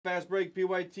Fast break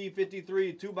PYT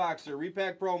 53 2-boxer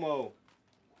repack promo.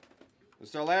 This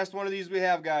is our last one of these we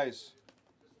have, guys.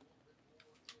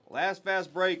 Last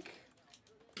fast break.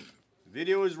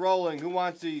 Video is rolling. Who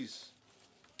wants these?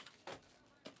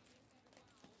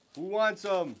 Who wants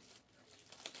them?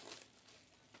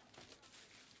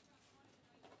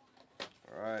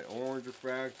 Alright, orange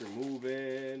refractor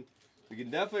moving. We can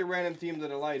definitely random team to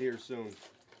the light here soon.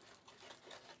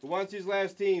 Who wants these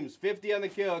last teams? 50 on the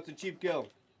kill. It's a cheap kill.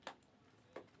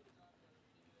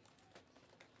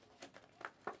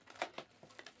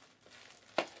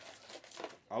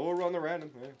 I will run the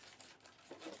random.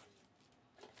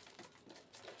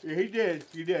 Yeah, he did.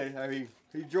 He did. I mean,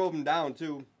 he drove him down,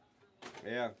 too.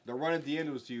 Yeah, the run at the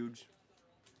end was huge.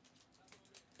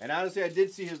 And honestly, I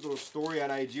did see his little story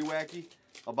on IG Wacky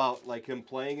about, like, him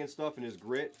playing and stuff and his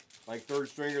grit. Like, third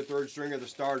stringer, the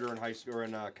starter in high school or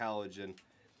in college. And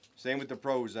same with the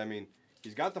pros. I mean,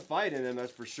 he's got the fight in him,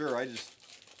 that's for sure.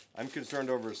 I'm concerned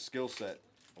over his skill set.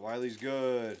 Wiley's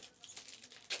good.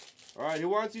 All right, who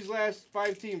wants these last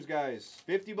 5 teams, guys?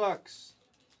 50 bucks.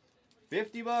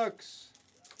 50 bucks.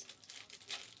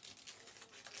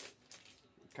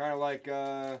 Kind of like,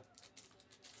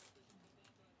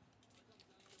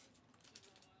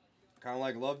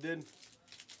 Love did.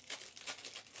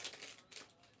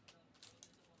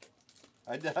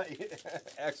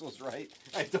 Axel's right.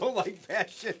 I don't like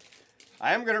passion.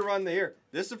 I am going to run the here.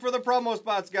 This is for the promo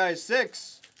spots, guys.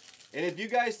 6. And if you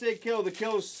guys say kill, the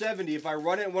kill is 70. If I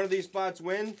run it and one of these spots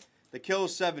win, the kill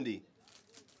is 70.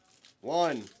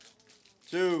 1,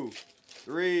 2,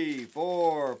 3,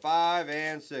 4, 5,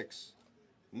 and 6.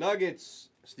 Nuggets,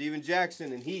 Steven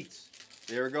Jackson, and Heat.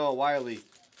 There we go, Wiley.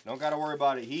 Don't got to worry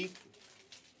about it. Heat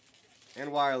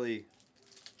and Wiley.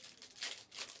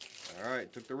 All right,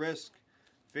 took the risk.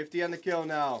 50 on the kill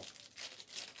now.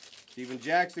 Steven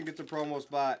Jackson gets a promo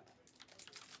spot.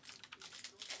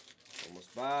 Promo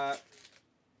spot.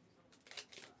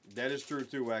 That is true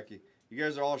too, Wacky. You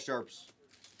guys are all sharps.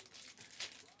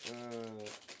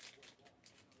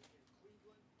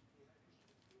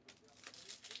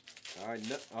 All right,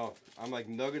 oh, I'm like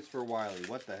Nuggets for Wiley.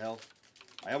 What the hell?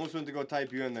 I almost went to go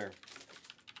type you in there.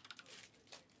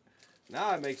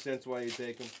 Now it makes sense why you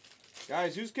take him.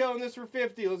 Guys, who's killing this for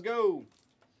 50? Let's go.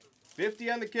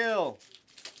 50 on the kill.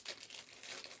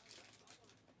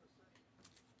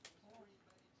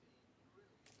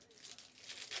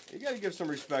 You got to give some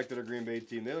respect to the Green Bay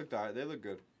team. They looked all right. They look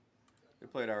good. They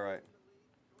played all right.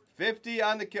 50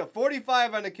 on the kill.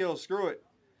 45 on the kill. Screw it.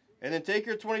 And then take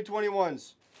your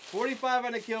 2021s. 45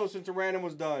 on the kill since the random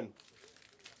was done.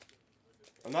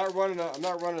 I'm not running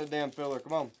a damn filler.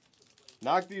 Come on.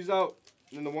 Knock these out.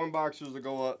 And then the 1-boxers will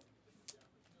go up.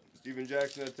 Steven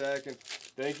Jackson attacking.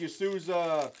 Thank you,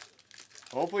 Souza.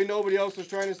 Hopefully nobody else was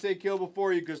trying to say kill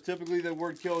before you, because typically the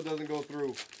word kill doesn't go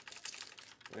through.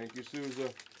 Thank you, Souza.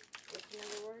 What's the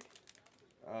other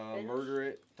word? Murder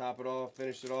it, top it off,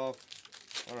 finish it off.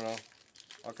 I don't know.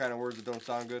 All kind of words that don't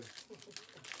sound good.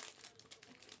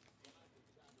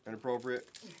 Inappropriate.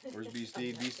 Where's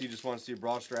BC? BC just wants to see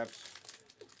bra straps.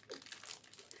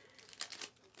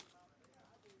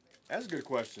 That's a good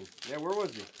question. Yeah, where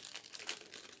was he?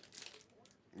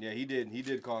 Yeah, he did. He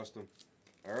did cost him.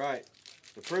 All right.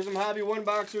 The Prizm Hobby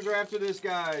 1-boxers are after this,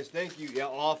 guys. Thank you. Yeah,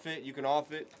 off it. You can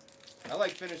off it. I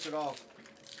like finish it off.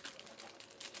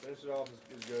 Finish it off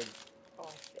is good.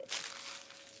 Off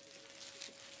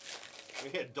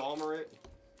it. We had Dahmer it.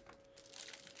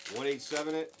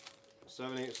 187 it.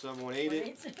 787 180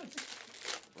 it.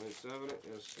 187 it.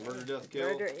 Yes. Murder, death, kill.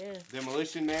 Murder, yeah.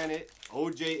 Demolition Man it.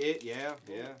 OJ it. Yeah,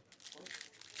 yeah.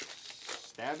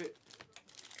 Stab it.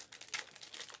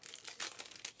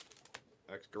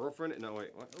 Ex-girlfriend? No,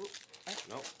 wait. What?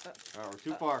 No. Oh, we're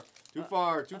too far. Too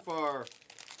far. Too far.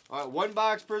 All right,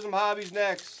 1-box Prizm Hobbies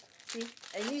next. See,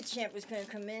 a new champ was going to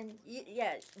come in.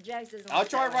 Yeah, Jags doesn't. I'll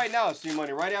try it right now, see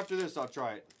money. Right after this, I'll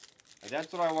try it. And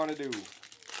that's what I want to do.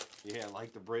 Yeah,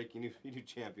 like the break. You knew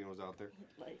champion was out there.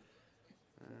 Like.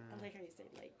 I like how you say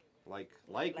like.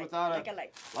 Like without like a. I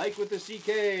like. Like with the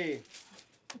CK.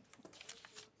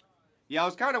 Yeah, I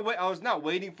was not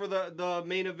waiting for the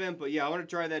main event, but yeah, I want to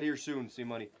try that here soon, see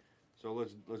money. So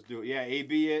let's do it. Yeah,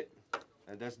 AB it.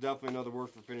 And that's definitely another word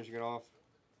for finishing it off.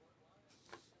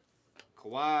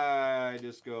 Kawhi,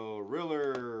 Disco,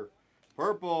 Riller,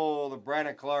 Purple, the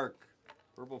Brandon Clark.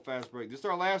 Purple fast break. This is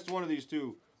our last one of these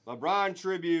two. LeBron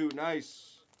tribute,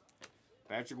 nice.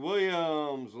 Patrick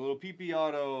Williams, a little PP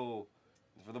auto.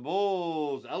 For the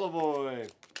Bulls, Elavoy.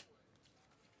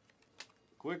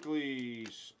 Quickly,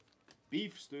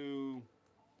 Beef Stew.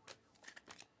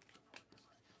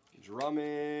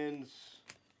 Drummonds.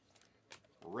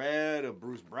 Red of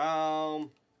Bruce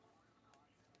Brown.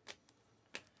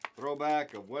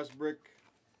 throwback of Westbrook.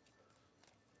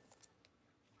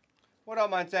 What up,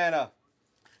 Montana?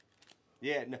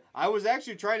 Yeah, no, I was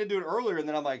actually trying to do it earlier, and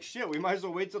then I'm like, shit, we might as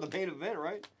well wait till the main event,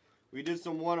 right? We did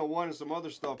some 101 and some other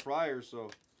stuff prior,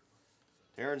 so.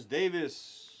 Terrence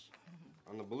Davis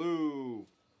on the blue.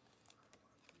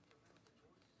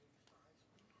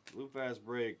 Blue fast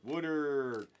break.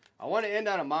 Woodard. I want to end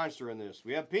on a monster in this.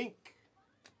 We have pink.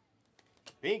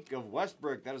 Pink of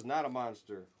Westbrook. That is not a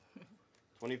monster.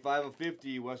 25 of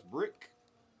 50, Westbrook.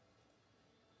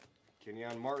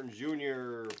 Kenyon Martin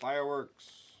Jr.,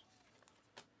 Fireworks.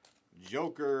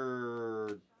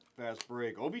 Joker, fast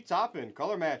break. Obi Toppin,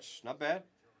 color match. Not bad.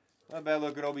 Not bad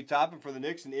looking Obi Toppin for the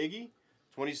Knicks and Iggy.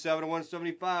 27 of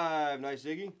 175. Nice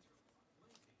Iggy.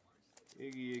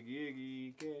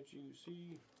 Iggy, can't you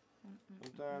see?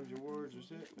 Sometimes your words just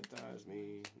hypnotize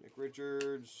me. Nick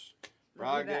Richards.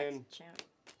 Brogdon.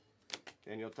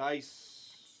 Daniel Tice.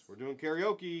 We're doing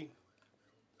karaoke.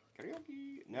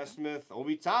 Nesmith.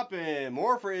 Obi Toppin.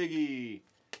 More for Iggy.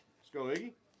 Let's go,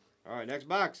 Iggy. All right, next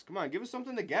box. Come on, give us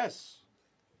something to guess.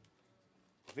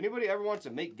 If anybody ever wants to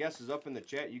make guesses up in the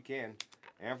chat, you can.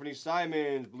 Anthony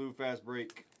Simons, blue fast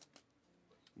break.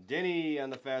 Denny on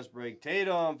the fast break.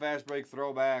 Tatum, fast break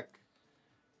throwback.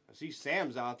 I see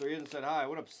Sam's out there. He hasn't said hi.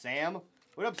 What up, Sam?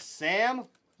 What up, Sam?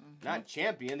 Not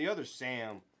Champion, the other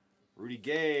Sam. Rudy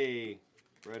Gay,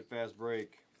 red fast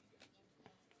break.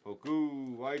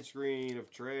 Poku, widescreen of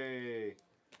Trey.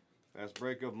 Fast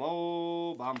break of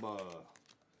Mo Bamba.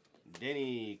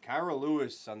 Denny, Kyra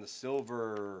Lewis on the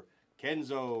silver.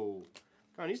 Kenzo.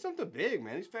 God, he's something big,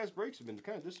 man. These fast breaks have been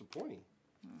kind of disappointing.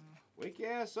 Wake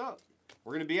your ass up.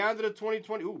 We're going to be on to the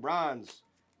 2020. Ooh, bronze.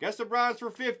 Guess the bronze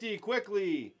for 50,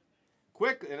 quickly.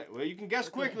 Well, you can guess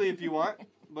quickly if you want,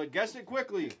 but guess it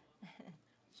quickly.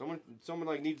 Someone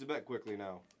like needs to bet quickly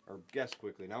now. Or guess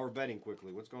quickly. Now we're betting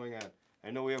quickly. What's going on? I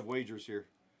know we have wagers here.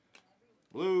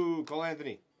 Blue, Cole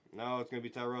Anthony. No, it's going to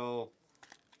be Tyrell.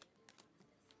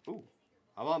 Ooh.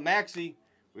 How about Maxey?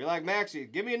 We like Maxey.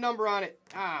 Give me a number on it.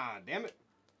 Ah, damn it.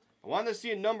 I wanted to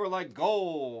see a number like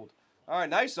gold. All right,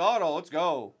 nice auto. Let's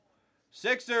go.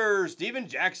 Sixers, Steven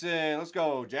Jackson. Let's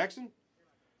go, Jackson.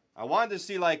 I wanted to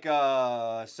see like 7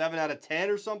 out of 10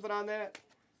 or something on that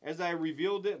as I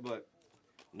revealed it, but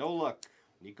no luck.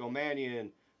 Nico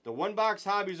Mannion. The one box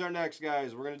hobbies are next,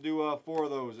 guys. We're going to do 4 of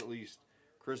those at least.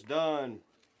 Chris Dunn.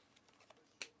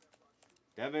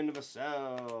 Devin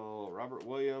Vassell. Robert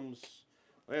Williams.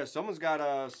 Oh, yeah, someone's got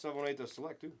 718 to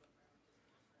select, too.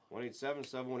 187,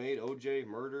 718, OJ,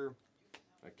 Murder.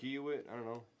 Akiewicz, I don't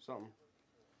know, something.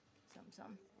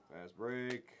 Something. Fast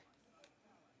break.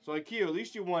 So, Ikea, at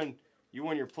least you won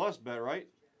your plus bet, right?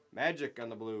 Magic on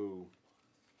the blue.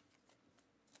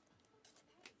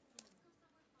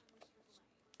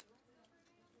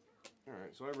 All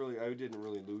right, so I didn't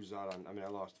really lose out on. I mean, I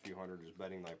lost a few hundred just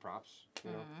betting my props,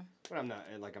 you know. But I'm not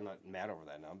mad over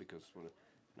that now because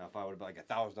now if I would have bet like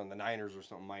 1,000 on the Niners or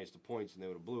something minus the points and they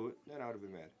would have blew it, then I would have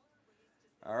been mad.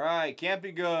 All right, can't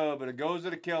be good, but it goes to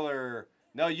the killer.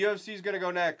 No, UFC's gonna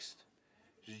go next.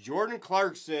 Jordan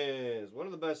Clarkson, one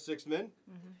of the best 6 men.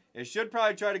 It should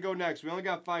probably try to go next. We only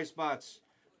got 5 spots.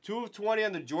 2 of 20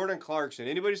 on the Jordan Clarkson.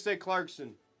 Anybody say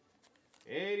Clarkson?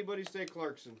 Anybody say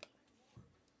Clarkson?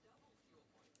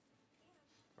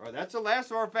 All right, that's the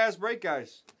last of our fast break,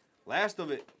 guys. Last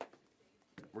of it.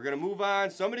 We're going to move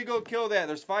on. Somebody go kill that.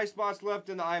 There's 5 spots left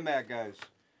in the iMac, guys.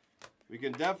 We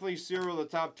can definitely serial the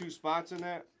top 2 spots in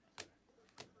that.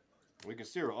 We can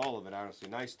serial all of it, honestly.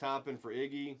 Nice topping for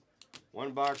Iggy.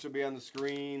 1 box will be on the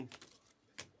screen.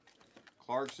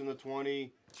 Clarkson the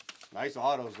 20. Nice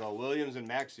autos, though. Williams and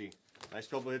Maxey. Nice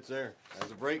couple hits there.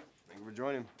 That's a break. Thank you for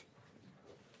joining.